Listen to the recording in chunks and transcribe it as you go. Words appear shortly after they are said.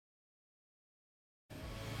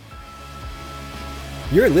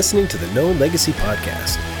You're listening to the Known Legacy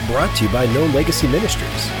Podcast, brought to you by Known Legacy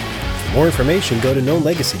Ministries. For more information, go to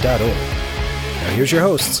knownlegacy.org. Now here's your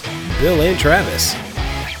hosts, Bill and Travis.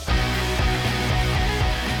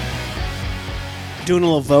 Doing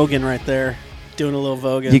a little voguing right there. Doing a little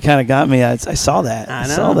voguing. You kind of got me. I saw that. I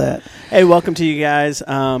saw that. Hey, welcome to you guys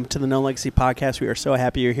to the Known Legacy Podcast. We are so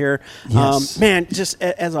happy you're here. Yes. Man, just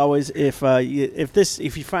as always, if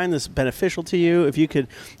you find this beneficial to you, if you could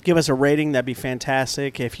give us a rating, that'd be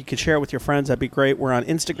fantastic. If you could share it with your friends, that'd be great. We're on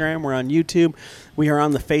Instagram. We're on YouTube. We are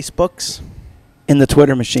on the Facebooks. In the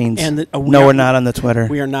Twitter machines. And we're not on the Twitter.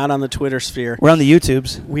 We are not on the Twitter sphere. We're on the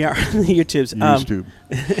YouTubes. We are on the YouTubes.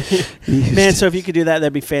 Man, so if you could do that,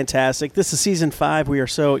 that'd be fantastic. This is season 5. We are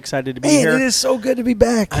so excited to be here. It is so good to be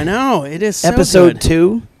back. I know. It is so Episode good.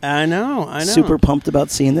 2. I know. Super pumped about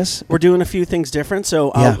seeing this. We're doing a few things different.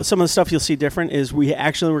 So Yeah. some of the stuff you'll see different is we're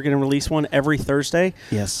going to release one every Thursday.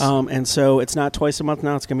 Yes. And so it's not twice a month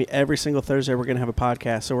now. It's going to be every single Thursday we're going to have a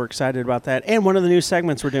podcast. So we're excited about that. And one of the new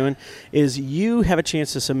segments we're doing is you have a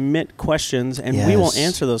chance to submit questions, and we will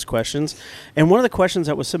answer those questions. And one of the questions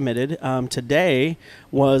that was submitted today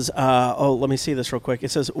was, let me see this real quick. It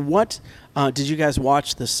says, what did you guys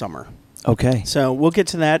watch this summer? Okay. So we'll get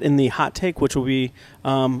to that in the hot take, which will be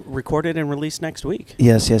recorded and released next week.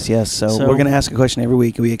 Yes. So we're going to ask a question every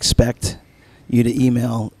week. We expect you to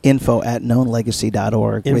email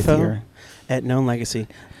info@knownlegacy.org with your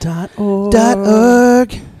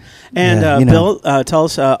knownlegacy.org. And Bill, tell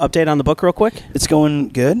us update on the book real quick. It's going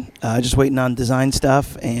good. Just waiting on design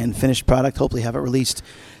stuff and finished product. Hopefully have it released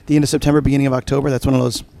the end of September, beginning of October. That's one of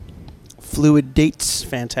those fluid dates.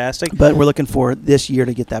 Fantastic. But we're looking for this year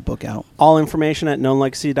to get that book out. All information at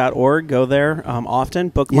knownlegacy.org. Go there often,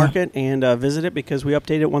 bookmark it, and visit it because we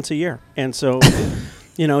update it once a year. And so...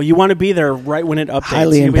 you want to be there right when it updates.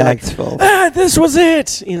 Highly impactful. Like, this was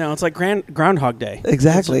it. It's like Groundhog Day.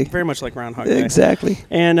 Exactly. It's very much like Groundhog Day. Exactly.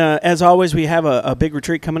 And as always, we have a big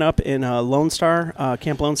retreat coming up in Lone Star,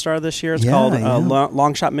 Camp Lone Star this year. It's called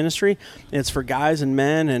Long Shot Ministry. It's for guys and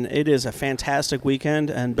men, and it is a fantastic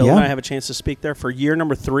weekend. And Bill and I have a chance to speak there for year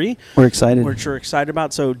number 3. We're excited. Which we're excited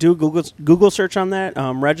about. So do Google search on that.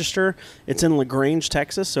 Register. It's in LaGrange,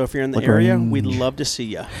 Texas. So if you're in the area, we'd love to see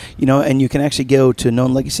you. And you can actually go to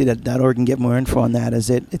knownlegacy.org and get more info on that. It's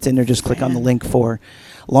in there. Just click on the link for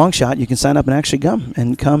Long Shot. You can sign up and actually come.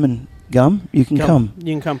 You can come. You can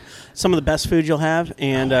come. Some of the best food you'll have,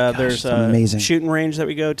 and there's a shooting range that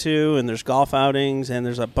we go to, and there's golf outings, and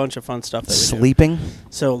there's a bunch of fun stuff that we sleeping. do.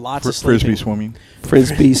 So lots of sleeping.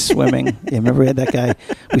 Frisbee swimming. Yeah, remember we had that guy.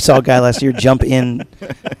 We saw a guy last year jump in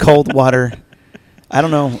cold water. I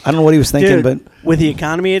don't know what he was thinking, Dude, but with the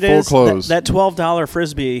economy it is, that $12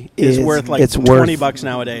 Frisbee is worth like $20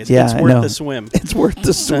 nowadays. Yeah, it's worth the swim. It's worth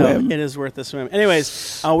the swim. So it is worth the swim.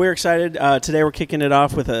 Anyways, we're excited. Today we're kicking it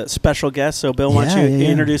off with a special guest. So, Bill, why don't you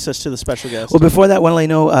introduce us to the special guest? Well, before that, I want to let you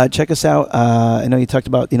know, check us out. I know you talked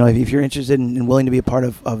about, if you're interested and willing to be a part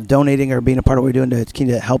of donating or being a part of what we're doing to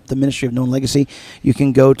continue to help the ministry of Known Legacy, you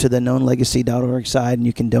can go to the knownlegacy.org side and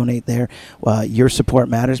you can donate there. Your support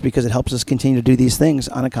matters because it helps us continue to do these things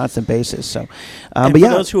on a constant basis. So, for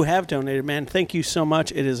those who have donated, man, thank you so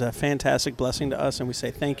much. It is a fantastic blessing to us, and we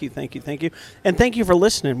say thank you. And thank you for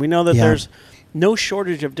listening. We know that there's no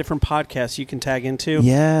shortage of different podcasts you can tag into.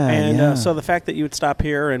 So the fact that you would stop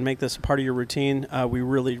here and make this a part of your routine, we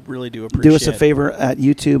really, really do appreciate it. Do us a favor at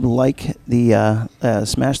YouTube,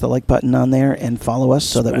 smash the like button on there and follow us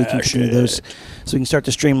so that we can continue those, so we can start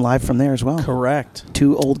to stream live from there as well. Correct.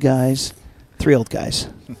 2 old guys. 3 old guys.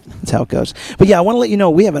 That's how it goes. But I want to let you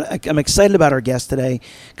know I'm excited about our guest today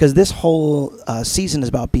because this whole season is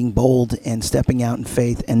about being bold and stepping out in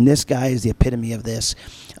faith, and this guy is the epitome of this.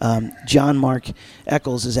 John Mark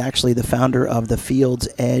Eccles is actually the founder of the Fields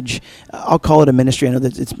Edge. I'll call it a ministry. I know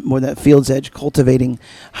that it's more than Fields Edge, cultivating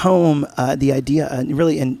home. The idea,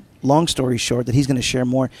 really, and long story short, that he's going to share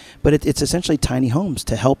more, but it's essentially tiny homes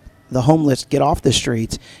to help the homeless get off the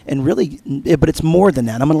streets, and really, but it's more than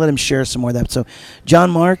that. I'm going to let him share some more of that. So, John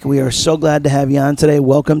Mark, we are so glad to have you on today.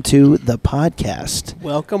 Welcome to the podcast.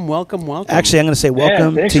 Welcome. Actually, I'm going to say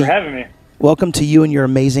welcome. Thanks for having me. Welcome to you and your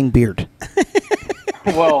amazing beard.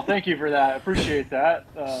 Well, thank you for that. I appreciate that.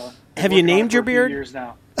 Have you named your beard? Years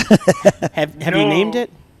now. Have you named it?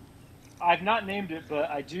 I've not named it,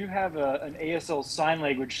 but I do have an ASL sign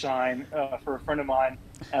language sign for a friend of mine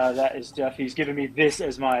that is deaf. He's given me this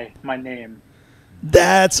as my name.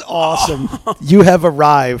 That's awesome. You have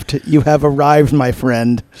arrived. You have arrived, my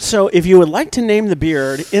friend. So if you would like to name the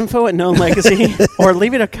beard, info at Known Legacy, or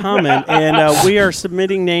leave it a comment, and we are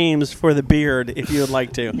submitting names for the beard if you would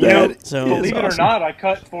like to. Believe it or not, I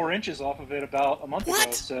cut 4 inches off of it about a month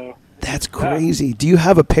ago. So That's crazy. Do you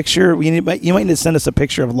have a picture? You might need to send us a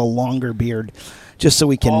picture of a longer beard just so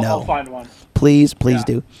we can know. I'll find one. Please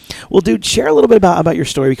do. Well, dude, share a little bit about your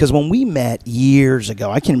story, because when we met years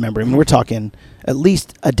ago, I can remember, I mean, we're talking at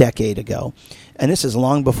least a decade ago, and this is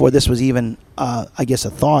long before this was even, I guess,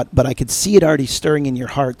 a thought, but I could see it already stirring in your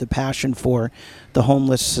heart, the passion for the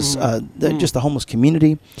homeless, just the homeless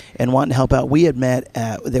community, and wanting to help out. We had met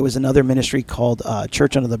there was another ministry called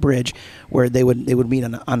Church Under the Bridge, where they would meet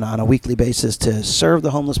on a weekly basis to serve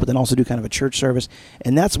the homeless, but then also do kind of a church service,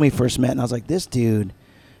 and that's when we first met, and I was like, this dude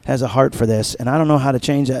has a heart for this, and I don't know how to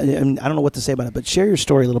change that. I mean, I don't know what to say about it, but share your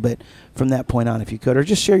story a little bit from that point on, if you could, or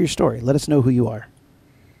just share your story. Let us know who you are.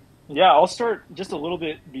 Yeah, I'll start just a little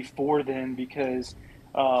bit before then, because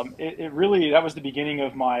it really, that was the beginning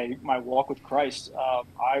of my walk with Christ.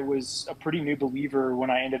 I was a pretty new believer when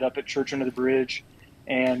I ended up at Church Under the Bridge,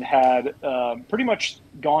 and had pretty much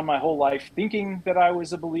gone my whole life thinking that I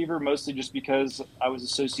was a believer, mostly just because I was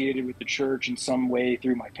associated with the church in some way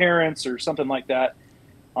through my parents or something like that.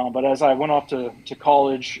 But as I went off to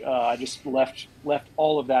college, I just left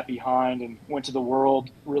all of that behind and went to the world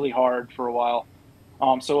really hard for a while.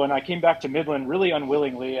 So when I came back to Midland, really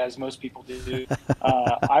unwillingly, as most people do,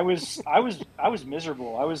 I was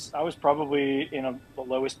miserable. I was probably in the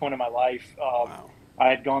lowest point of my life. Wow. I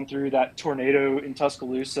had gone through that tornado in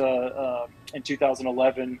Tuscaloosa in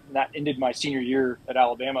 2011, and that ended my senior year at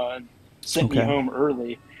Alabama and sent me home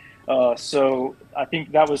early. So I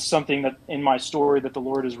think that was something that in my story that the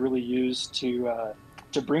Lord has really used to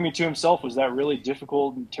bring me to himself, was that really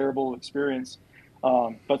difficult and terrible experience.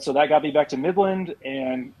 But so that got me back to Midland,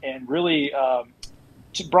 and really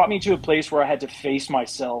brought me to a place where I had to face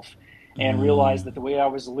myself and realize that the way I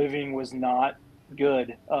was living was not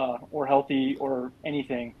good or healthy or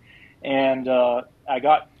anything. And I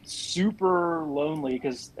got super lonely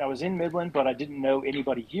because I was in Midland, but I didn't know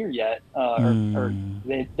anybody here yet, or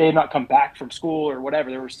they had not come back from school or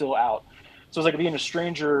whatever. They were still out. So it was like being a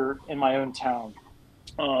stranger in my own town.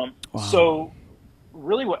 So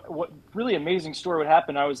really what really amazing story would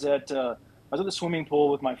happen. I was at the swimming pool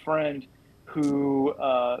with my friend who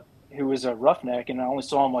was a roughneck, and I only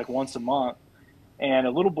saw him like once a month. And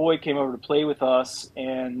a little boy came over to play with us,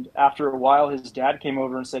 and after a while, his dad came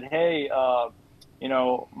over and said, "Hey,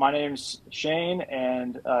 my name's Shane,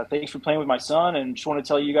 and thanks for playing with my son, and just want to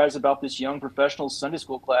tell you guys about this young professional Sunday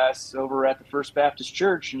school class over at the First Baptist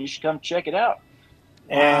Church, and you should come check it out."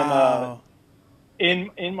 Wow.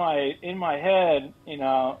 And in my head,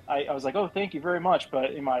 I was like, "Oh, thank you very much,"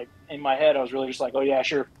 but in my head, I was really just like, "Oh yeah,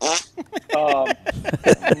 sure."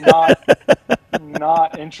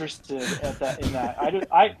 Not interested in that.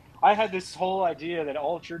 I had this whole idea that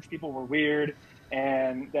all church people were weird,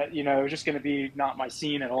 and that it was just going to be not my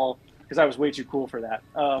scene at all, because I was way too cool for that.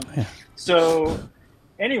 So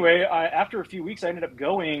anyway, after a few weeks, I ended up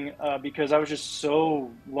going because I was just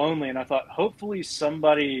so lonely, and I thought hopefully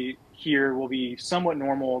somebody here will be somewhat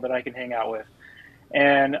normal that I can hang out with.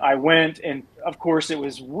 And I went, and of course it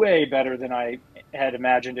was way better than I had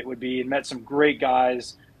imagined it would be, and met some great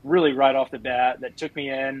guys really right off the bat that took me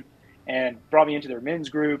in and brought me into their men's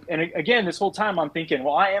group. And again, this whole time I'm thinking,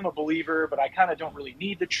 well, I am a believer, but I kind of don't really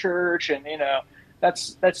need the church. And,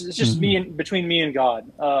 it's just between me and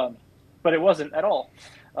God. But it wasn't at all.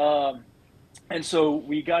 And so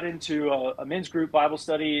we got into a men's group Bible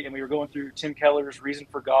study, and we were going through Tim Keller's Reason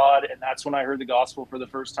for God. And that's when I heard the gospel for the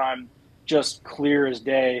first time, just clear as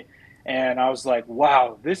day. And I was like,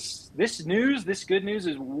 wow, this good news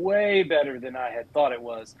is way better than I had thought it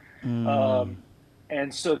was.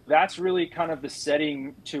 And so that's really kind of the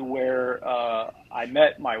setting to where I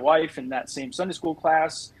met my wife in that same Sunday school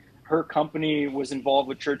class. Her company was involved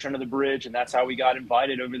with Church Under the Bridge, and that's how we got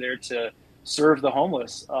invited over there to serve the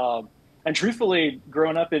homeless. And truthfully,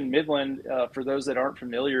 growing up in Midland, for those that aren't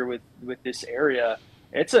familiar with this area,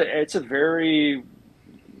 it's a very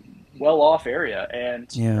well-off area, and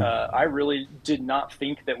I really did not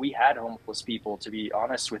think that we had homeless people, to be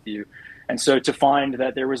honest with you. And so to find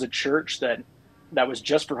that there was a church that was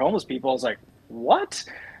just for homeless people, I was like, what?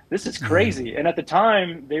 This is crazy. And at the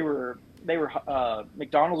time, they were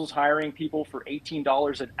McDonald's was hiring people for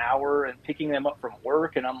 $18 an hour and picking them up from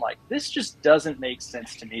work, and I'm like, this just doesn't make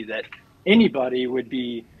sense to me that anybody would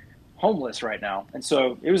be homeless right now. And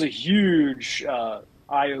so it was a huge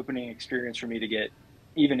eye-opening experience for me to get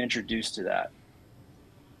even introduced to that.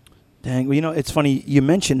 Dang. Well, it's funny you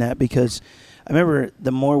mentioned that, because I remember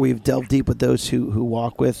the more we've delved deep with those who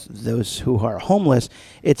walk with those who are homeless,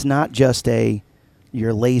 it's not just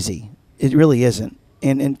you're lazy. It really isn't.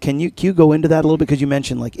 And can you go into that a little bit, because you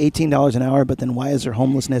mentioned like $18 an hour, but then why is there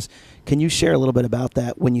homelessness? Can you share a little bit about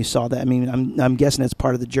that when you saw that? I mean, I'm guessing it's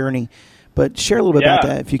part of the journey, but share a little bit about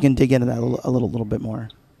that if you can dig into that a little bit more.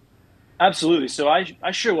 Absolutely. So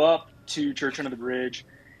I show up to Church Under the Bridge,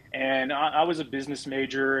 and I was a business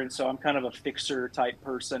major, and so I'm kind of a fixer type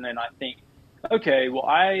person, and I think, okay, well,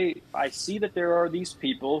 I see that there are these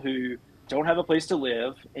people who don't have a place to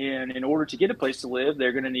live, and in order to get a place to live,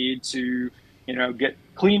 they're going to need to, get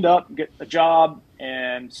cleaned up, get a job,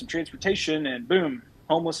 and some transportation, and boom,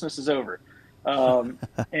 homelessness is over.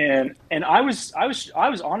 And I was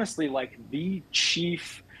honestly like the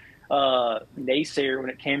chief naysayer when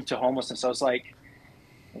it came to homelessness. I was like,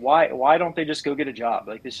 why don't they just go get a job?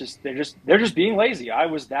 Like they're just being lazy. I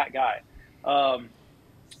was that guy.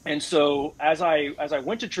 And so as I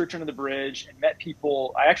went to Church Under the Bridge and met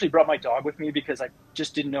people, I actually brought my dog with me because I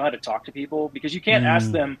just didn't know how to talk to people, because you can't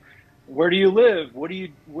ask them, where do you live? Where do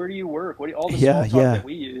you work? All the small talk that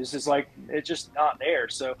we use is like, it's just not there.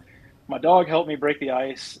 So my dog helped me break the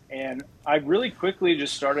ice. And I really quickly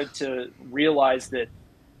just started to realize that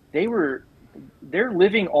they're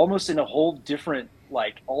living almost in a whole different,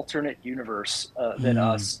 like, alternate universe than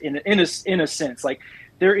us in a sense. Like,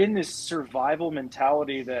 they're in this survival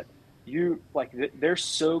mentality that they're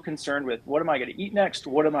so concerned with, what am I going to eat next?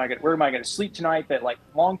 Where am I going to sleep tonight? That like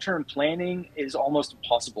long-term planning is almost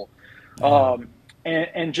impossible.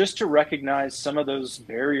 And just to recognize some of those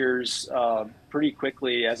barriers pretty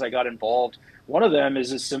quickly as I got involved. One of them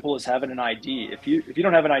is as simple as having an ID. If you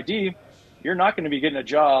don't have an ID, you're not going to be getting a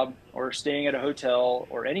job or staying at a hotel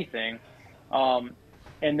or anything.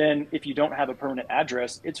 And then if you don't have a permanent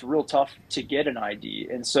address, it's real tough to get an ID.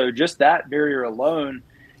 And so just that barrier alone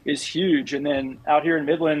is huge. And then out here in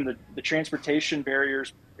Midland, the transportation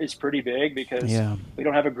barriers is pretty big, because we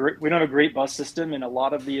don't have a great bus system, and a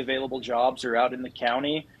lot of the available jobs are out in the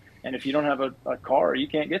county. And if you don't have a car, you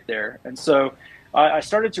can't get there. And so I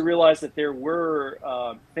started to realize that there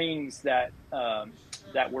were things that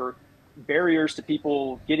were barriers to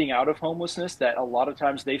people getting out of homelessness, that a lot of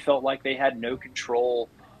times they felt like they had no control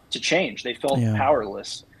to change. They felt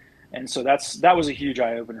powerless. And so that was a huge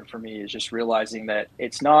eye-opener for me, is just realizing that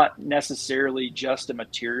it's not necessarily just a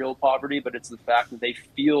material poverty, but it's the fact that they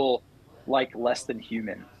feel like less than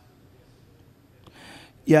human.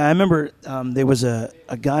 Yeah, I remember there was a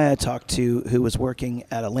guy I talked to who was working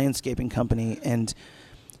at a landscaping company, and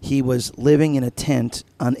he was living in a tent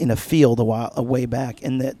in a field a way back,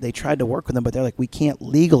 and that they tried to work with him, but they're like, we can't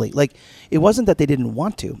legally. Like, it wasn't that they didn't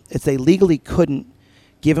want to; it's they legally couldn't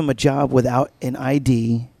give him a job without an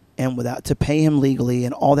ID and without to pay him legally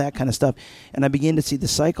and all that kind of stuff. And I began to see the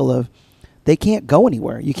cycle of they can't go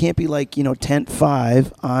anywhere. You can't be like, tent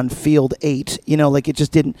 5 on field 8. Like it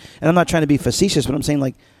just didn't. And I'm not trying to be facetious, but I'm saying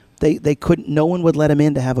like they couldn't. No one would let him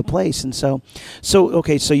in to have a place. And so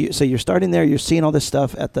you're starting there. You're seeing all this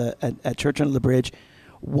stuff at Church Under the Bridge.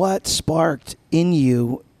 What sparked in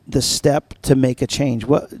you the step to make a change?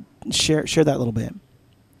 What share that a little bit.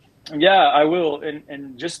 Yeah, I will.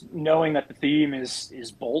 And just knowing that the theme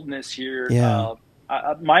is boldness here. Yeah.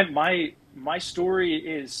 My story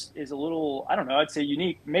is a little, I don't know, I'd say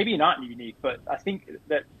unique, maybe not unique, but I think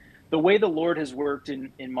that the way the Lord has worked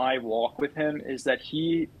in my walk with him is that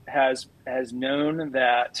he has known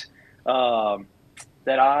that,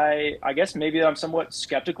 that I guess maybe I'm somewhat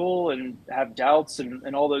skeptical and have doubts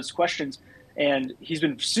and all those questions. And he's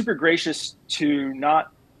been super gracious to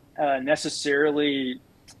not necessarily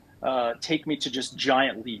take me to just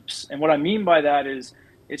giant leaps. And what I mean by that is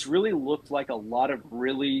it's really looked like a lot of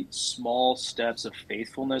really small steps of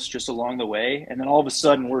faithfulness just along the way. And then all of a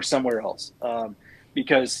sudden we're somewhere else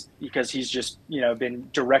because he's just, been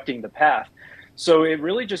directing the path. So it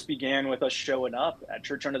really just began with us showing up at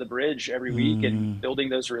Church Under the Bridge every week and building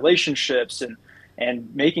those relationships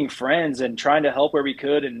and making friends and trying to help where we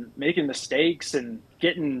could and making mistakes and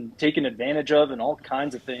getting taken advantage of and all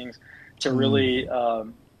kinds of things to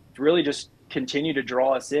really just continue to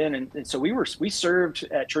draw us in. And so we served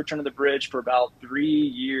at Church Under the Bridge for about 3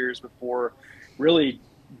 years before really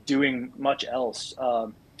doing much else.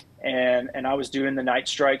 And I was doing the night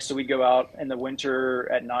strikes. So we go out in the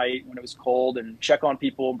winter at night when it was cold and check on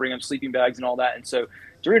people, bring them sleeping bags and all that. And so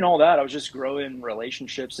during all that, I was just growing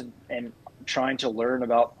relationships and trying to learn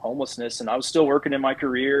about homelessness. And I was still working in my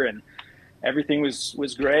career and everything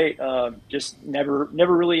was great. Just never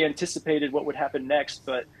really anticipated what would happen next.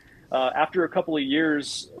 But after a couple of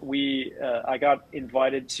years, I got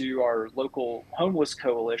invited to our local homeless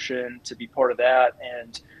coalition to be part of that.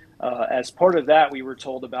 And as part of that, we were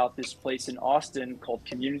told about this place in Austin called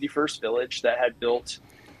Community First Village that had built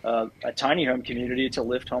a tiny home community to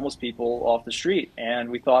lift homeless people off the street. And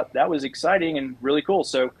we thought that was exciting and really cool.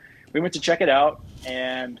 So we went to check it out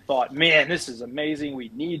and thought, man, this is amazing. We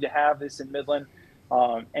need to have this in Midland.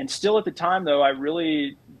 And still at the time, though, I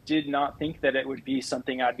really did not think that it would be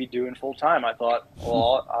something I'd be doing full time. I thought,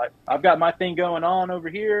 well, I've got my thing going on over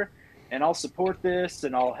here, and I'll support this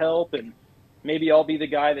and I'll help, and maybe I'll be the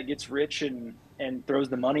guy that gets rich and throws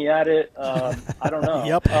the money at it. I don't know.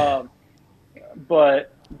 Yep.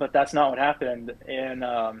 But that's not what happened. And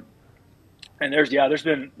there's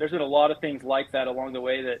been a lot of things like that along the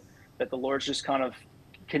way that the Lord's just kind of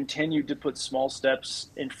continued to put small steps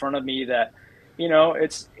in front of me that, you know,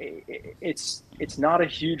 it's not a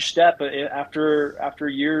huge step, but after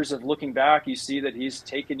years of looking back, you see that He's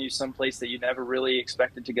taken you someplace that you never really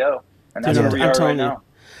expected to go, and that's where we are right now.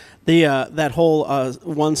 That whole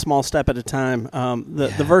one small step at a time.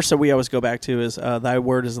 The verse that we always go back to is, "Thy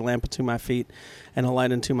word is a lamp unto my feet, and a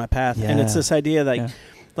light unto my path." Yeah. And it's this idea that,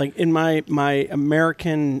 like in my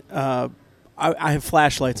American. I have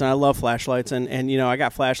flashlights, and I love flashlights, and you know, I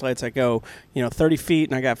got flashlights that go, 30 feet,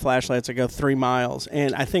 and I got flashlights that go 3 miles.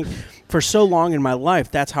 And I think for so long in my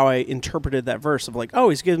life, that's how I interpreted that verse of like, oh,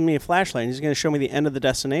 He's giving me a flashlight, and He's going to show me the end of the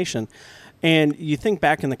destination. And you think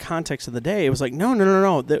back in the context of the day, it was like, no.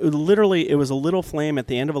 Literally, it was a little flame at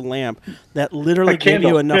the end of a lamp that literally gave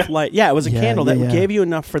you enough light. Yeah, it was a candle that gave you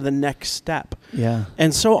enough for the next step. Yeah.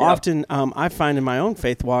 And so often, I find in my own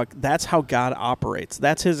faith walk, that's how God operates.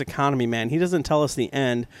 That's His economy, man. He doesn't tell us the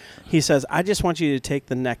end. He says, I just want you to take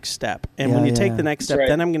the next step. And when you take the next step,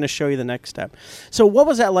 then I'm going to show you the next step. So what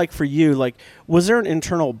was that like for you? Like, was there an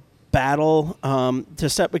internal battle to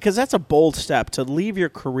step, because that's a bold step to leave your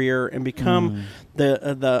career and become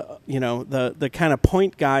the kind of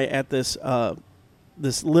point guy at this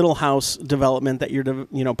this little house development that you're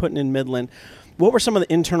putting in Midland. What were some of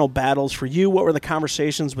the internal battles for you? What were the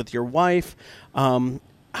conversations with your wife?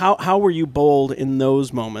 How were you bold in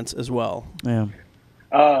those moments as well? Man,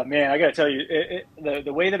 I got to tell you,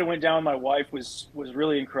 the way that it went down with my wife was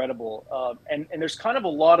really incredible. And there's kind of a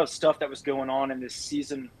lot of stuff that was going on in this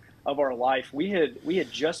season of our life. We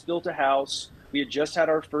had just built a house. We had just had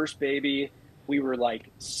our first baby. We were like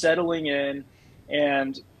settling in,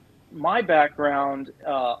 and my background,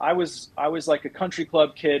 I was like a country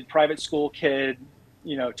club kid, private school kid,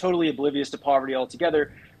 totally oblivious to poverty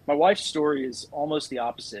altogether. My wife's story is almost the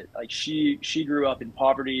opposite. Like she grew up in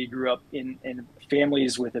poverty, grew up in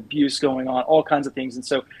families with abuse going on, all kinds of things. And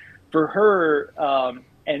so for her,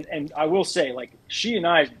 and I will say, like, she and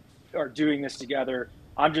I are doing this together.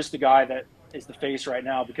 I'm just the guy that is the face right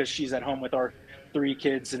now because she's at home with our 3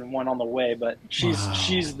 kids and 1 on the way, but she's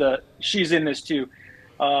in this too.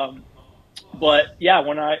 But yeah,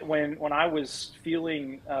 when I was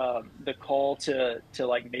feeling the call to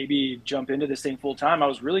like maybe jump into this thing full time, I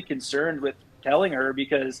was really concerned with telling her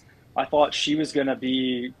because I thought she was going to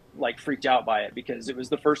be like freaked out by it, because it was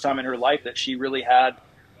the first time in her life that she really had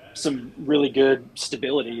some really good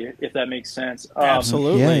stability, if that makes sense.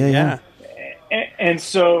 Absolutely. Yeah. And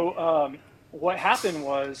so what happened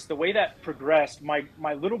was, the way that progressed, my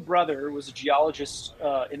little brother was a geologist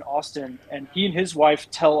in Austin, and he and his wife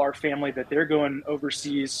tell our family that they're going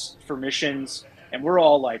overseas for missions, and we're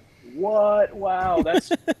all like, what? Wow,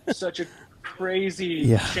 that's such a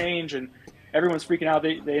crazy change. And everyone's freaking out.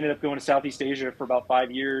 They ended up going to Southeast Asia for about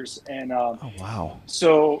 5 years. And oh, wow.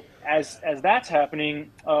 So as that's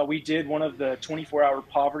happening, we did one of the 24-hour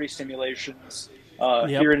poverty simulations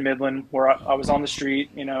here in Midland, where I was on the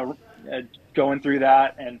street, going through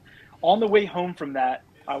that. And on the way home from that,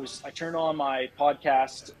 I turned on my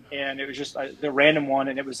podcast, and it was just the random one,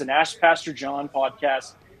 and it was an Ask Pastor John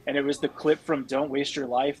podcast, and it was the clip from Don't Waste Your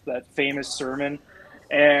Life, that famous sermon.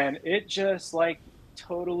 And it just like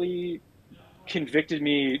totally convicted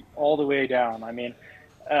me all the way down. I mean,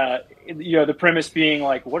 the premise being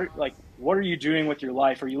like, what are you doing with your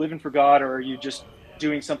life? Are you living for God, or are you just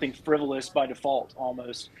doing something frivolous by default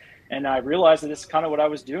almost? And I realized that it's kind of what I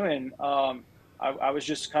was doing. I was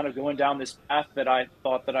just kind of going down this path that I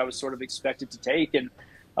thought that I was sort of expected to take. And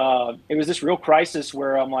it was this real crisis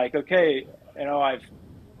where I'm like, okay, I've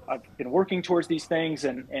been working towards these things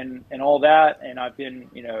and all that. And I've been,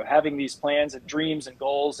 having these plans and dreams and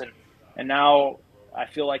goals. And now I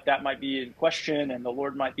feel like that might be in question, and the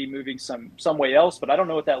Lord might be moving some way else, but I don't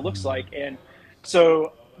know what that looks like. And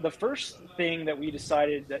so the first thing that we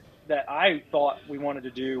decided that I thought we wanted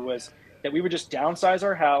to do was that we would just downsize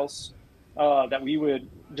our house, that we would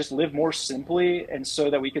just live more simply, and so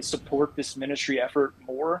that we could support this ministry effort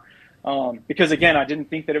more. Because again, I didn't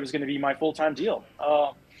think that it was going to be my full-time deal.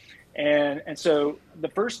 And so the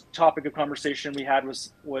first topic of conversation we had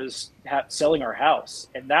was selling our house,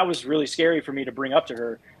 and that was really scary for me to bring up to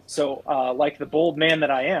her. So like the bold man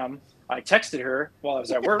that I am, I texted her while I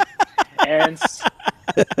was at work, and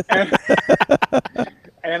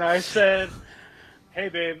I said, "Hey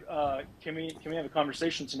babe, can we have a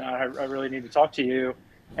conversation tonight? I really need to talk to you."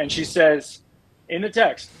 And she says in the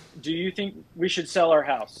text, "Do you think we should sell our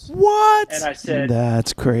house?" What? And I said,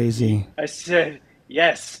 "That's crazy." I said,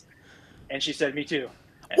 "Yes." And she said, "Me too."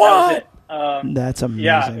 And what? That was it. That's amazing.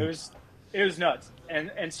 Yeah, it was nuts.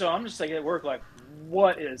 And so I'm just like at work, like,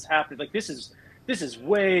 what is happening? Like this is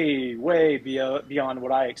way beyond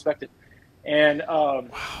what I expected. And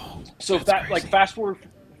so fast forward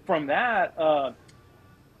from that,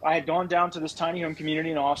 I had gone down to this tiny home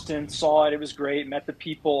community in Austin, saw it, it was great, met the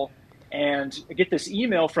people, and I get this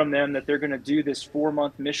email from them that they're going to do this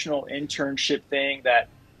 4-month missional internship thing that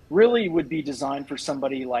really would be designed for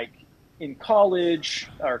somebody like in college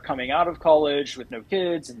or coming out of college with no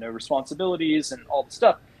kids and no responsibilities and all the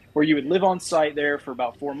stuff, where you would live on site there for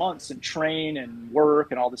about 4 months and train and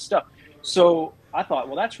work and all this stuff. So I thought,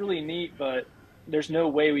 well, that's really neat, but there's no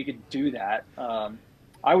way we could do that.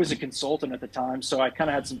 I was a consultant at the time, so I kind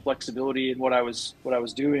of had some flexibility in what I was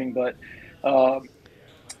doing, but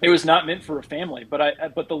it was not meant for a family.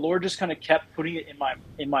 But the Lord just kind of kept putting it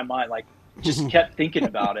in my mind, like just kept thinking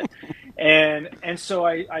about it. And so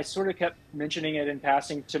I sort of kept mentioning it in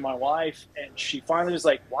passing to my wife, and she finally was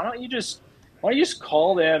like, why don't you just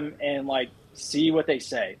call them and like see what they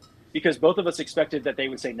say? Because both of us expected that they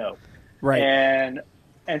would say no. Right.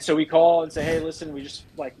 And so we call and say, hey, listen, we just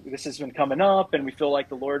like, this has been coming up and we feel like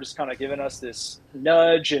the Lord has kind of given us this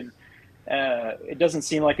nudge, and it doesn't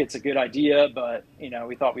seem like it's a good idea, but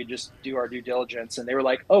we thought we'd just do our due diligence. And they were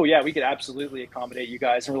like, oh yeah, we could absolutely accommodate you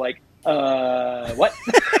guys. And we're like, what?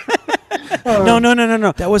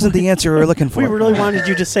 No. That wasn't the answer we were looking for. We really wanted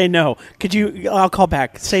you to say no. Could you? I'll call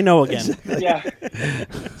back. Say no again. Exactly. Yeah.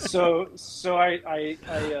 So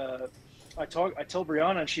I tell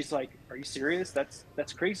Brianna, and she's like, "Are you serious?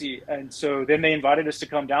 That's crazy." And so then they invited us to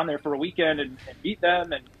come down there for a weekend and meet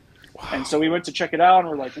them, and so we went to check it out, and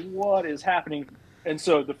we're like, "What is happening?" And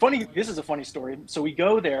so this is a funny story. So we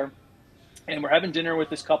go there, and we're having dinner with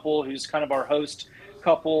this couple who's kind of our host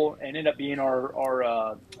couple, and end up being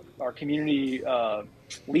our community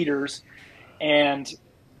leaders. And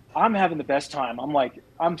I'm having the best time.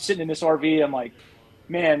 I'm sitting in this RV. I'm like,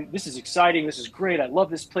 man, this is exciting. This is great. I love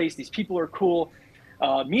this place. These people are cool.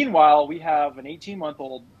 Meanwhile, we have an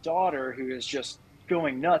 18-month-old daughter who is just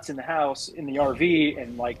going nuts in the house, in the RV,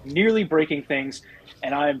 and like nearly breaking things.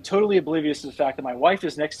 And I'm totally oblivious to the fact that my wife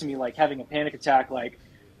is next to me, like having a panic attack, like,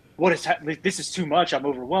 what is happening? This is too much. I'm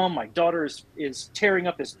overwhelmed. My daughter is tearing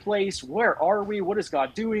up this place. Where are we? What is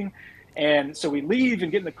God doing? And so we leave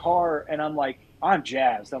and get in the car, and I'm like, I'm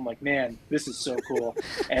jazzed. I'm like, man, this is so cool.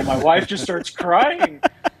 And my wife just starts crying,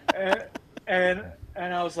 and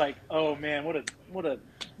I was like, oh man, what a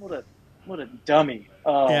dummy.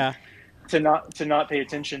 Yeah. To not pay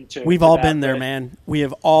attention to. We've all been there, man. We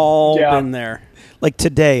have all been there. Like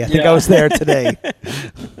today, I think I was there today.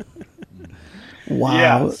 Wow.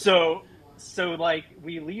 Yeah. So like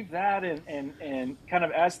we leave that and kind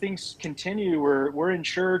of as things continue, we're in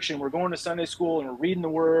church and we're going to Sunday school and we're reading the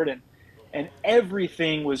Word, and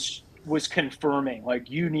everything was confirming, like,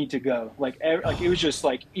 you need to go. Like it was just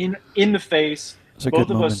like in the face. Both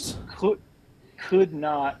of us could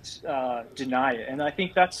not deny it. And I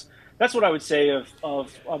think that's what I would say of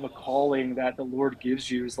a calling that the Lord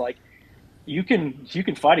gives you, is like, you can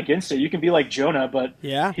fight against it. You can be like Jonah, but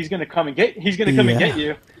he's going to come and get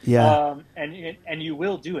you. Yeah. And you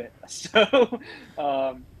will do it. So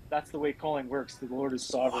that's the way calling works. The Lord is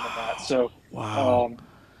sovereign in that. So wow.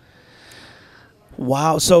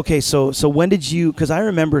 Wow. So okay. So when did you? Because I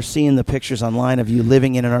remember seeing the pictures online of you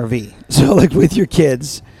living in an RV. So like with your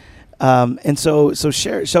kids, and so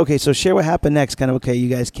share. So okay. So share what happened next. Kind of okay. You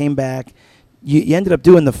guys came back. You ended up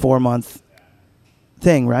doing the 4-month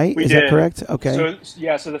thing, right? We Is did. that correct? Okay.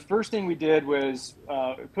 So the first thing we did was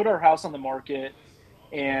put our house on the market,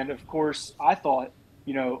 and of course I thought,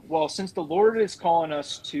 well, since the Lord is calling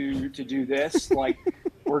us to do this, like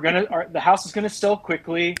the house is gonna sell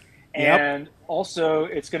quickly. And also,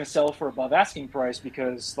 it's going to sell for above asking price,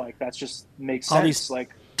 because like that's just makes sense. All these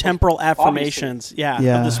like temporal affirmations, of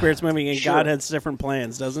the Spirit's moving, and Sure. God has different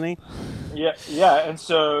plans, doesn't He? Yeah. And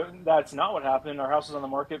so that's not what happened. Our house was on the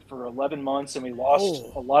market for 11 months, and we lost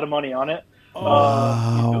a lot of money on it.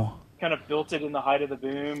 Wow. Kind of built it in the height of the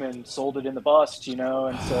boom and sold it in the bust,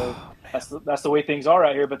 and so that's the way things are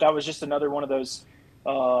out here. But that was just another one of those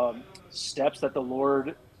steps that the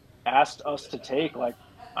Lord asked us to take, like.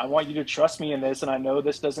 I want you to trust me in this. And I know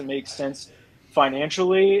this doesn't make sense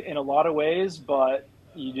financially in a lot of ways, but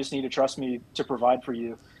you just need to trust me to provide for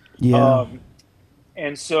you. Yeah.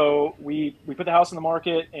 And so we put the house on the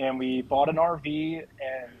market and we bought an RV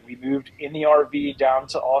and we moved in the RV down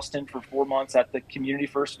to Austin for 4 months at the Community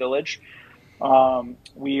First Village.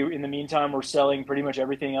 We, in the meantime, were selling pretty much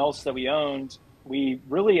everything else that we owned. We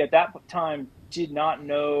really, at that time, did not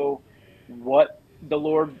know what the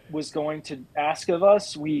Lord was going to ask of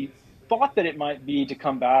us. We thought that it might be to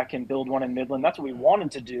come back and build one in Midland. That's what we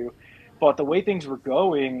wanted to do. But the way things were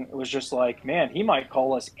going, it was just like, man, he might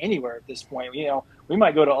call us anywhere at this point. You know, we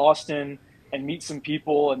might go to Austin and meet some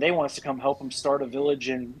people and they want us to come help them start a village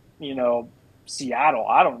in, you know, Seattle.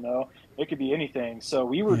 I don't know. It could be anything. So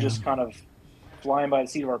we were just kind of flying by the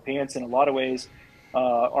seat of our pants in a lot of ways.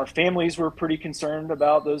 Our families were pretty concerned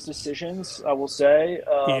about those decisions, I will say.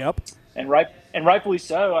 Yep. And rightfully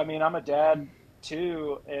so. I mean, I'm a dad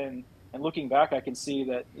too, and looking back, I can see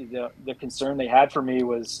that the concern they had for me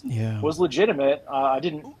was legitimate. I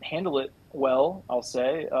didn't handle it well, I'll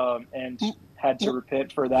say, and had to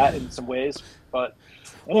repent for that in some ways. But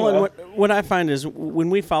anyway. Well, and what I find is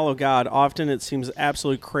when we follow God, often it seems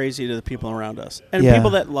absolutely crazy to the people around us and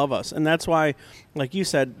people that love us. And that's why, like you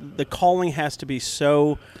said, the calling has to be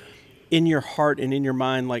so in your heart and in your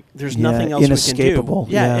mind, like there's nothing else we can do.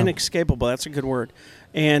 Inescapable. That's a good word.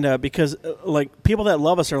 And because like people that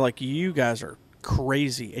love us are like, you guys are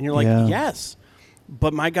crazy. And you're like, yes,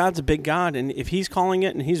 but my God's a big God. And if he's calling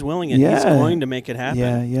it and he's willing it, he's going to make it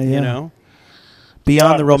happen. You know?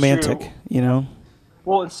 Beyond the romantic, you know?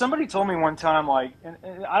 Well, and somebody told me one time, like,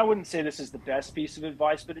 and I wouldn't say this is the best piece of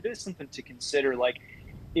advice, but it is something to consider. Like,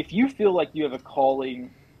 if you feel like you have a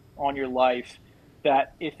calling on your life,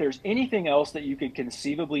 that if there's anything else that you could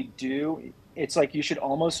conceivably do, it's like you should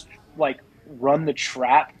almost like run the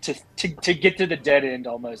trap to get to the dead end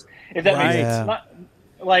almost. If that makes sense. Not,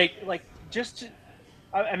 like just to,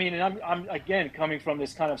 I mean, and I'm again coming from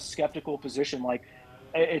this kind of skeptical position. Like,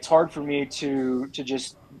 it's hard for me to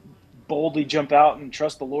just boldly jump out and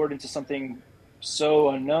trust the Lord into something so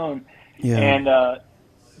unknown. And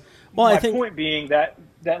my point being that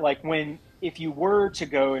like if you were to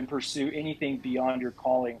go and pursue anything beyond your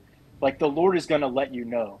calling, like the Lord is going to let you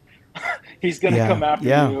know. He's going to come after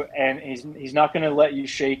you, and he's not going to let you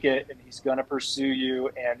shake it, and he's going to pursue you.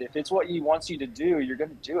 And if it's what he wants you to do, you're going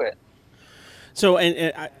to do it. So,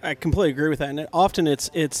 and I completely agree with that. And often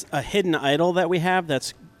it's a hidden idol that we have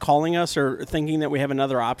that's calling us or thinking that we have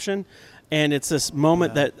another option. And it's this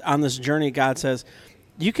moment that on this journey, God says,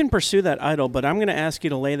 you can pursue that idol, but I'm going to ask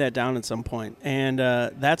you to lay that down at some point. And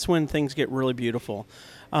that's when things get really beautiful.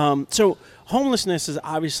 So homelessness is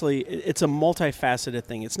obviously, it's a multifaceted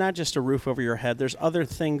thing. It's not just a roof over your head. There's other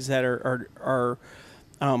things that are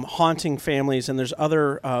haunting families, and there's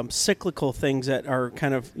other cyclical things that are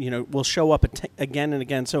kind of, will show up again and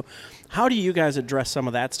again. So how do you guys address some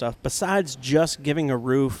of that stuff besides just giving a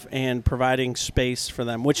roof and providing space for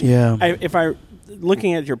them? Which,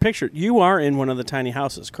 looking at your picture, you are in one of the tiny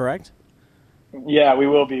houses, correct? Yeah, we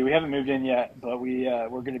will be. We haven't moved in yet, but we're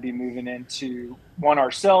going to be moving into one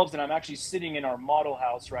ourselves, and I'm actually sitting in our model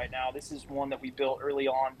house right now. This is one that we built early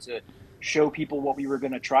on to show people what we were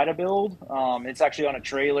going to try to build. It's actually on a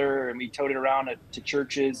trailer, and we towed it around to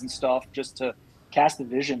churches and stuff just to cast the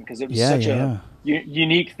vision, because it was such a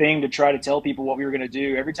unique thing to try to tell people what we were going to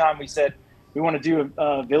do. Every time we said we want to do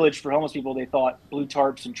a village for homeless people, they thought blue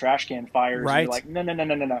tarps and trash can fires. Right. And we're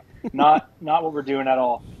like, no, not what we're doing at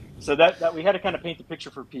all. So that we had to kind of paint the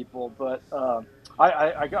picture for people, but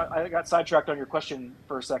I got sidetracked on your question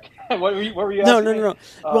for a second. what were you asking? No.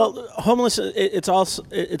 Well, homeless, it's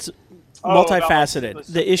multifaceted.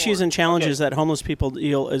 The issues and challenges that homeless people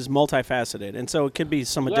deal is multifaceted, and so it could be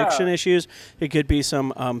some addiction issues, it could be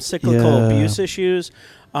some cyclical abuse issues,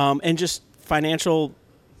 and just financial,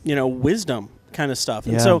 wisdom kind of stuff.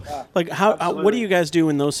 And so, like, how what do you guys do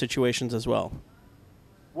in those situations as well?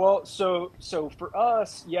 Well, so for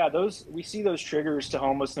us, we see those triggers to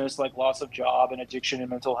homelessness, like loss of job and addiction and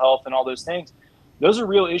mental health and all those things. Those are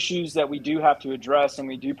real issues that we do have to address, and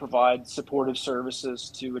we do provide supportive services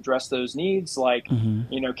to address those needs, like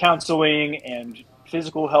counseling and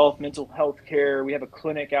physical health, mental health care. We have a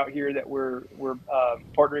clinic out here that we're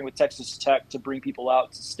partnering with Texas Tech to bring people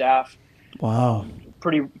out to staff. Wow.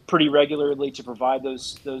 Pretty regularly to provide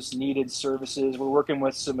those needed services. We're working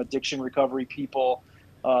with some addiction recovery people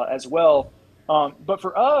as well. But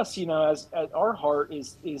for us, as our heart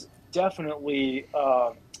is definitely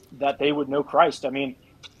that they would know Christ. I mean,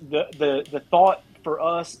 the thought for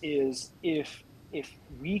us is if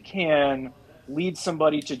we can lead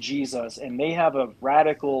somebody to Jesus and they have a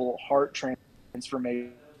radical heart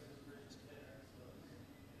transformation,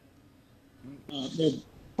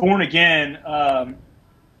 born again,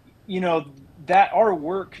 that our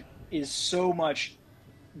work is so much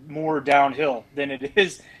more downhill than it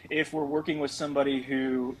is if we're working with somebody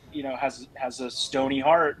who has a stony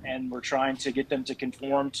heart, and we're trying to get them to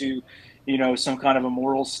conform to some kind of a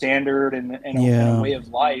moral standard and a way of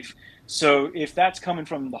life. So if that's coming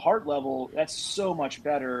from the heart level, that's so much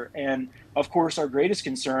better. And of course, our greatest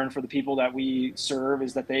concern for the people that we serve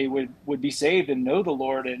is that they would be saved and know the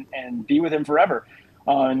Lord and be with him forever,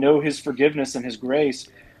 know his forgiveness and his grace.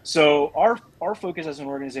 So our focus as an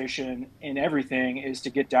organization in everything is to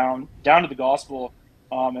get down to the gospel,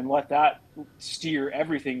 and let that steer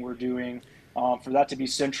everything we're doing, for that to be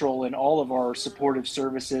central in all of our supportive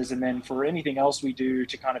services, and then for anything else we do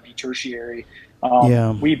to kind of be tertiary.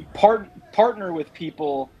 We partner with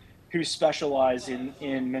people who specialize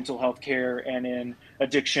in mental health care and in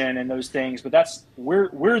addiction and those things, but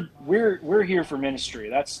we're here for ministry.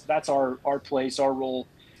 That's our place, our role.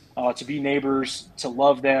 To be neighbors, to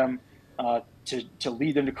love them, to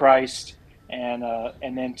lead them to Christ, and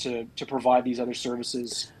then to provide these other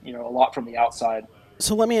services, a lot from the outside.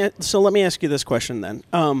 So let me ask you this question then.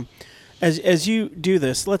 As you do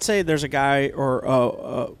this, let's say there's a guy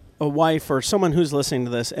or a wife or someone who's listening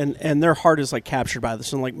to this, and their heart is like captured by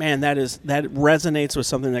this, and like, man, that resonates with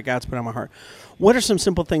something that God's put on my heart. What are some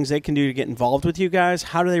simple things they can do to get involved with you guys?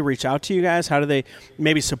 How do they reach out to you guys? How do they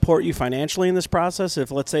maybe support you financially in this process? If,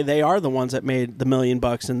 let's say, they are the ones that made the $1 million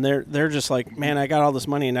and they're just like, man, I got all this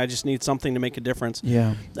money and I just need something to make a difference.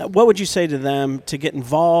 Yeah. What would you say to them to get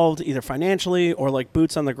involved, either financially or like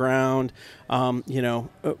boots on the ground,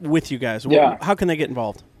 with you guys? Yeah. How can they get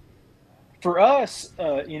involved? For us,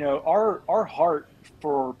 our heart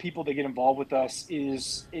for people to get involved with us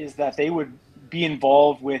is that they would be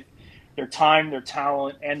involved with their time, their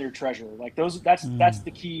talent, and their treasure. Like that's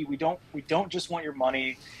the key. We don't just want your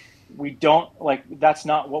money. We don't that's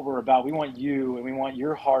not what we're about. We want you, and we want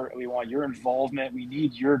your heart, and we want your involvement. We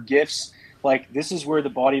need your gifts. Like, this is where the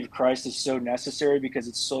body of Christ is so necessary, because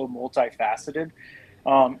it's so multifaceted.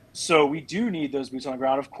 So we do need those boots on the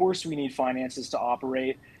ground. Of course, we need finances to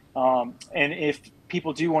operate. And if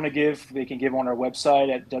people do want to give, they can give on our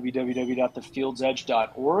website at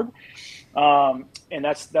www.thefieldsedge.org. And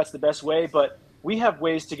that's the best way. But we have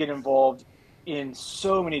ways to get involved in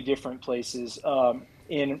so many different places.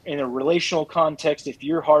 In a relational context, if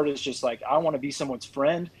your heart is just like, I want to be someone's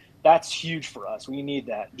friend, that's huge for us. We need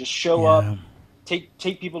that. Just show up, take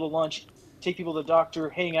people to lunch, take people to the doctor,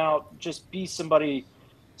 hang out, just be somebody's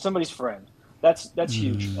friend. That's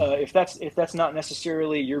huge. If that's not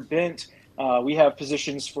necessarily your bent, we have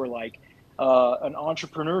positions for an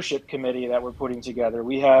entrepreneurship committee that we're putting together.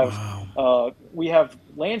 We have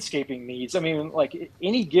landscaping needs. I mean, like,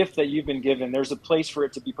 any gift that you've been given, there's a place for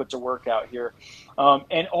it to be put to work out here,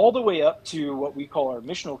 and all the way up to what we call our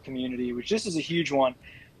missional community, which this is a huge one.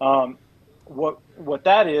 What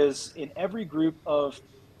that is, in every group of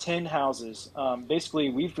 10 houses,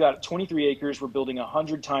 basically we've got 23 acres. We're building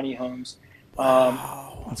 100 tiny homes.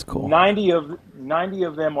 Wow, that's cool. 90 of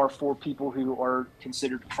them are for people who are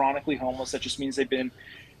considered chronically homeless. That just means they've been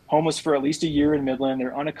homeless for at least a year in Midland.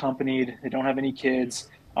 They're unaccompanied. They don't have any kids,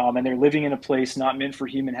 and they're living in a place not meant for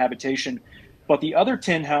human habitation. But the other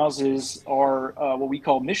 10 houses are what we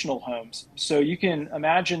call missional homes. So you can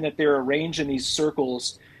imagine that they're arranged in these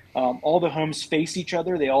circles. All the homes face each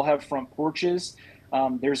other. They all have front porches.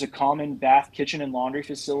 There's a common bath, kitchen, and laundry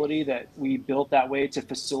facility that we built that way to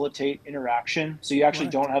facilitate interaction. So you actually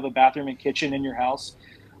don't have a bathroom and kitchen in your house.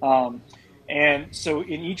 And so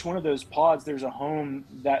in each one of those pods, there's a home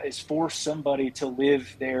that is for somebody to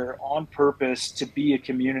live there on purpose to be a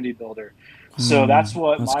community builder. So that's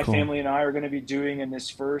what my family and I are going to be doing in this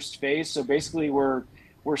first phase. So basically we're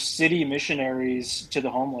city missionaries to the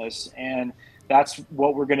homeless, and that's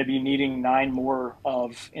what we're going to be needing 9 more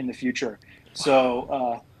of in the future.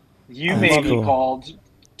 So you may be called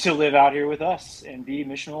to live out here with us and be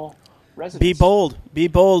missional residents. Be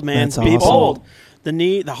bold, man. That's be awesome. bold.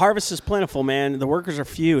 The harvest is plentiful, man. The workers are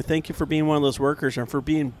few. Thank you for being one of those workers and for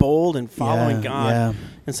being bold and following God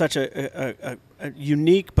in such a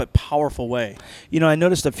unique but powerful way. I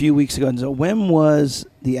noticed a few weeks ago, and so when was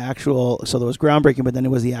the actual, so there was groundbreaking, but then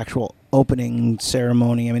it was the actual opening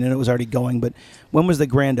ceremony. I mean, and it was already going, but when was the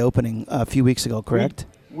grand opening? A few weeks ago, correct?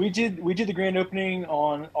 We did the grand opening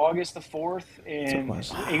on August the 4th, and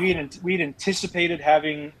we'd anticipated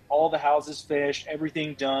having all the houses finished,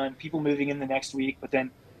 everything done, people moving in the next week, but then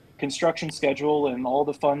construction schedule and all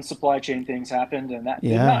the fun supply chain things happened, and that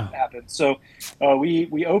did not happen. So we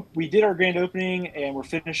did our grand opening, and we're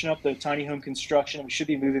finishing up the tiny home construction, and we should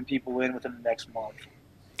be moving people in within the next month.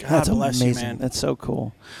 God That's bless amazing. you, man. That's so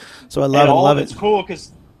cool. So I love it. It's cool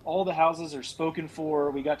because all the houses are spoken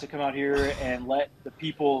for. We got to come out here and let the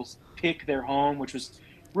people pick their home, which was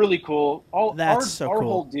really cool. That's so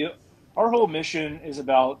cool. Our whole mission is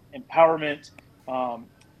about empowerment.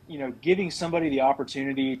 Giving somebody the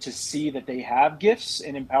opportunity to see that they have gifts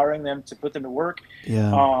and empowering them to put them to work.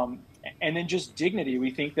 Yeah. And then just dignity.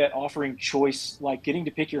 We think that offering choice, like getting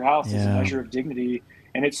to pick your house, is a measure of dignity.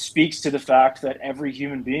 And it speaks to the fact that every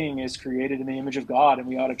human being is created in the image of God, and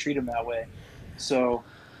we ought to treat them that way. So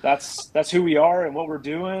that's who we are and what we're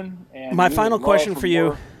doing. And my final question for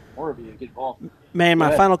you, more of you get involved. Man,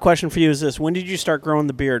 my final question for you is this: when did you start growing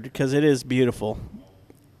the beard? Because it is beautiful.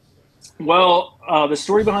 Well, the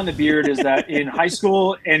story behind the beard is that in high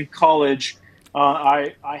school and college,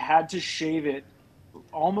 I had to shave it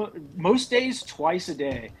most days twice a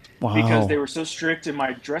day because they were so strict in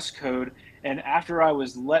my dress code. And after I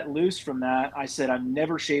was let loose from that, I said, I'm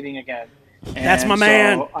never shaving again. And that's my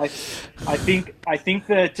man. I think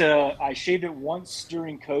that I shaved it once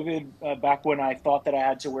during COVID, back when I thought that I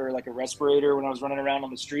had to wear like a respirator when I was running around on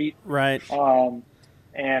the street. Right.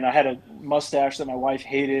 And I had a mustache that my wife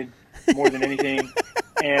hated more than anything,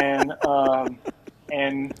 and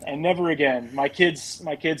never again. My kids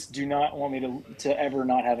do not want me to ever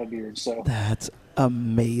not have a beard. So that's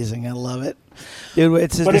amazing. I love it, dude.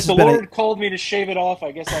 But if the Lord called me to shave it off,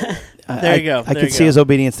 I guess I would. There you go. I could see his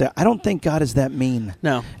obedience there. I don't think God is that mean.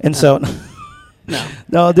 No. And so.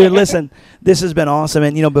 No, dude. Listen, this has been awesome,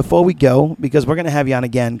 and before we go, because we're gonna have you on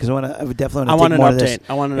again, because I definitely want to take more of this.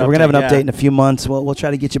 We're gonna have an update in a few months. We'll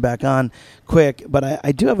try to get you back on quick, but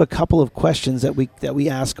I do have a couple of questions that we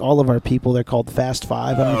ask all of our people. They're called Fast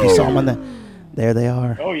Five. I don't know if you saw them on the. There they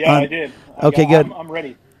are. Oh yeah, I did. Okay, good. I'm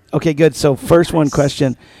ready. Okay, good. So first one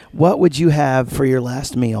question: what would you have for your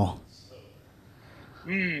last meal?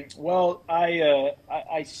 Well,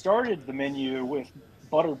 I started the menu with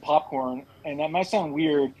buttered popcorn, and that might sound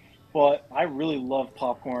weird, but I really love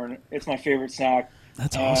popcorn. It's my favorite snack.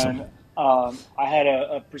 That's awesome. I had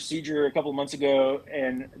a procedure a couple of months ago,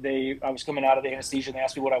 and I was coming out of the anesthesia, and they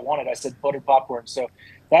asked me what I wanted. I said buttered popcorn. So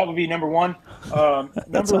that would be number one.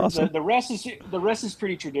 That's awesome. The rest is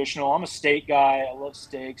pretty traditional. I'm a steak guy. I love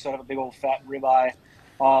steak, so I have a big old fat ribeye.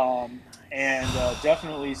 And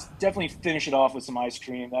definitely finish it off with some ice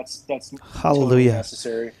cream. That's hallelujah totally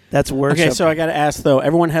necessary. That's worship. Okay, so I got to ask though.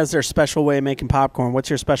 Everyone has their special way of making popcorn. What's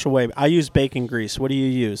your special way? I use bacon grease. What do you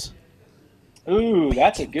use? Ooh,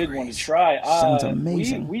 that's a good one to try. Sounds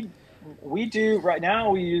amazing. We do right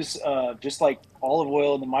now. We use just like olive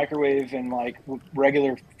oil in the microwave, and like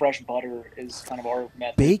regular fresh butter is kind of our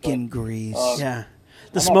method. Bacon grease. Yeah.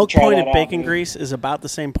 The smoke point of bacon grease is about the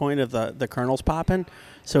same point of the kernels popping,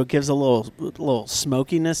 so it gives a little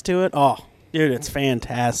smokiness to it. Oh, dude, it's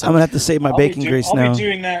fantastic. I'm gonna have to save my bacon grease now. I'll be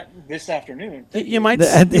doing that this afternoon. You might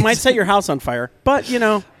set your house on fire, but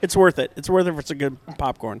it's worth it. It's worth it if it's a good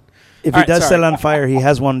popcorn. If he does set it on fire, he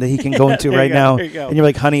has one that he can go into right now, and you're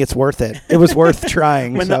like, honey, it's worth it. It was worth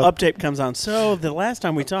trying. When the update comes on, so the last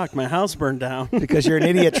time we talked, my house burned down. Because you're an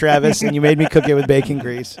idiot, Travis, and you made me cook it with bacon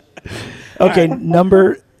grease. Okay,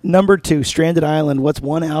 number 2, Stranded Island. What's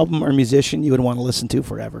one album or musician you would want to listen to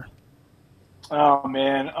forever? Oh,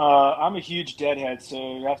 man. I'm a huge Deadhead,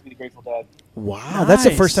 so you have to be the Grateful Dead. Wow, nice. That's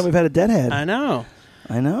the first time we've had a Deadhead. I know.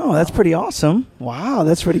 That's pretty awesome. Wow,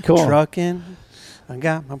 that's pretty cool. Trucking. I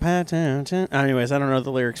got my patent. Anyways, I don't know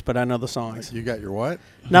the lyrics, but I know the songs. You got your what?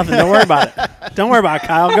 Nothing. Don't worry about it. Don't worry about it,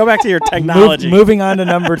 Kyle. Go back to your technology. Moving on to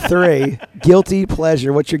number 3, guilty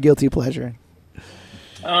pleasure. What's your guilty pleasure?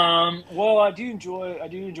 Well, I do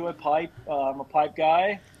enjoy pipe. I'm a pipe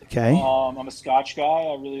guy. Okay. I'm a Scotch guy.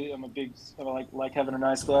 I like having a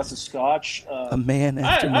nice glass of Scotch. A man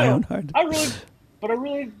after my own heart. I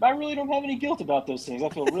really don't have any guilt about those things. I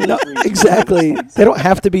feel really free. Exactly. They don't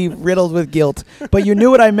have to be riddled with guilt. But you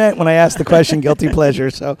knew what I meant when I asked the question, guilty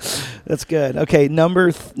pleasure. So that's good. Okay,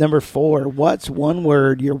 number 4. What's one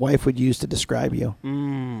word your wife would use to describe you?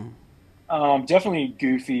 Definitely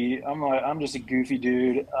goofy. I'm just a goofy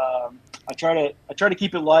dude. I try to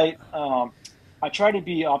keep it light. I try to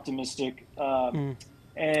be optimistic.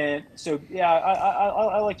 And so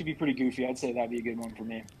I like to be pretty goofy. I'd say that'd be a good one for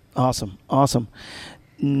me. Awesome.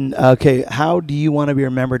 Okay, how do you want to be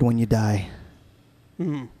remembered when you die?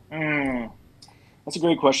 That's a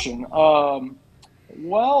great question.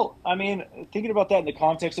 Well, I mean, thinking about that in the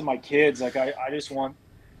context of my kids, like I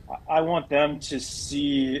want them to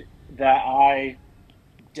see that I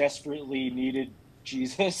desperately needed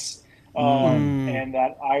Jesus, and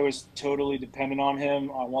that I was totally dependent on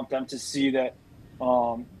him. I want them to see that.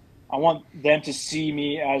 I want them to see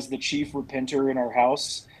me as the chief repenter in our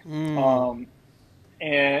house.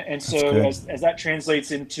 And so as that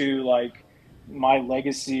translates into like my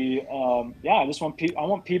legacy, I just want I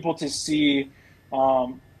want people to see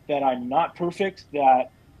that I'm not perfect,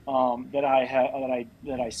 that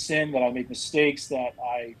I sin, that I make mistakes, that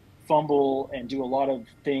I fumble and do a lot of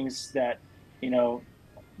things that,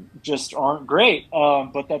 just aren't great.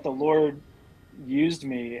 But that the Lord used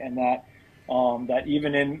me, and that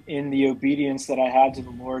even in the obedience that I had to the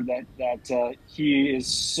Lord, that He is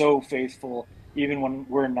so faithful even when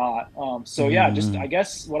we're not. Just I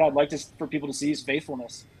guess what I'd like for people to see is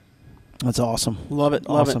faithfulness. That's awesome. Love it.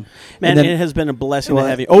 Awesome. Man, it has been a blessing to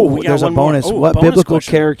have you. We got there's one a bonus. More. What bonus biblical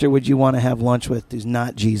question. character would you want to have lunch with who's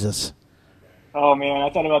not Jesus? Oh, man, I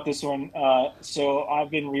thought about this one. So I've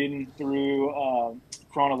been reading through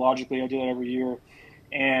chronologically. I do that every year.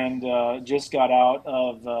 And just got out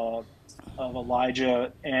of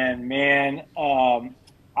Elijah. And, man,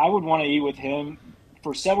 I would want to eat with him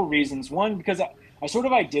for several reasons. One, because I sort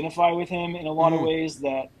of identify with him in a lot of ways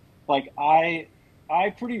that, like, I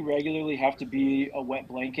pretty regularly have to be a wet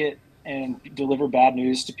blanket and deliver bad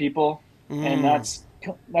news to people. And that's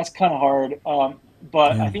kind of hard.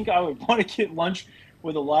 But I think I would want to get lunch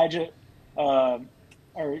with Elijah, to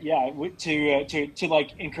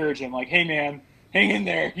like encourage him, like, hey man, hang in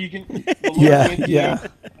there. You can, the Lord's with you.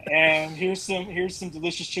 And here's some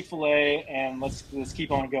delicious Chick-fil-A, and let's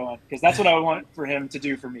keep on going, because that's what I would want for him to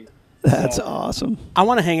do for me. That's awesome. I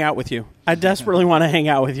want to hang out with you. I desperately want to hang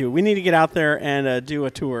out with you. We need to get out there and do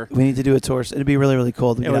a tour. We need to do a tour. It'd be really, really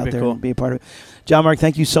cool to get out there and be a part of it. John Mark,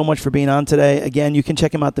 thank you so much for being on today. Again, you can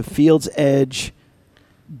check him out,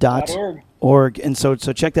 thefieldsedge.org. And so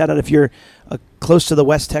check that out. If you're close to the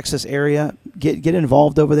West Texas area, get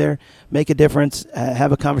involved over there, make a difference,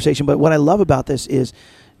 have a conversation. But what I love about this is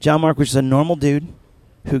John Mark, which is a normal dude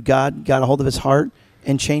who God got a hold of his heart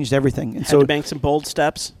and changed everything. And had to bank some bold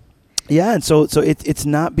steps. Yeah, and so it's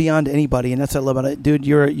not beyond anybody, and that's what I love about it. Dude,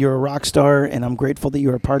 you're a rock star, and I'm grateful that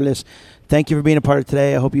you're a part of this. Thank you for being a part of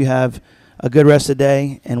today. I hope you have a good rest of the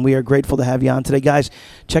day, and we are grateful to have you on today. Guys,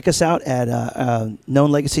 check us out at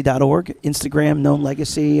knownlegacy.org, Instagram, Known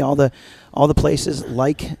Legacy, all the places.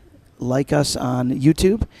 Like us on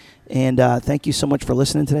YouTube. And thank you so much for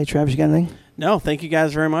listening today. Travis, you got anything? No, thank you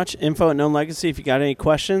guys very much. Info at Known Legacy. If you got any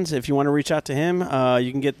questions, if you want to reach out to him,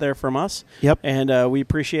 you can get there from us. Yep. And we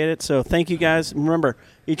appreciate it. So thank you guys. Remember,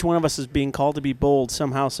 each one of us is being called to be bold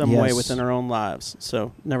somehow, some way within our own lives.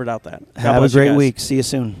 So never doubt that. Have a great week. See you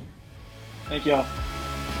soon. Thank you.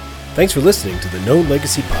 Thanks for listening to the Known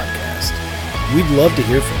Legacy Podcast. We'd love to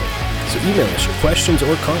hear from you. So email us your questions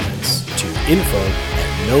or comments to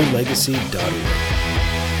info@knownlegacy.org.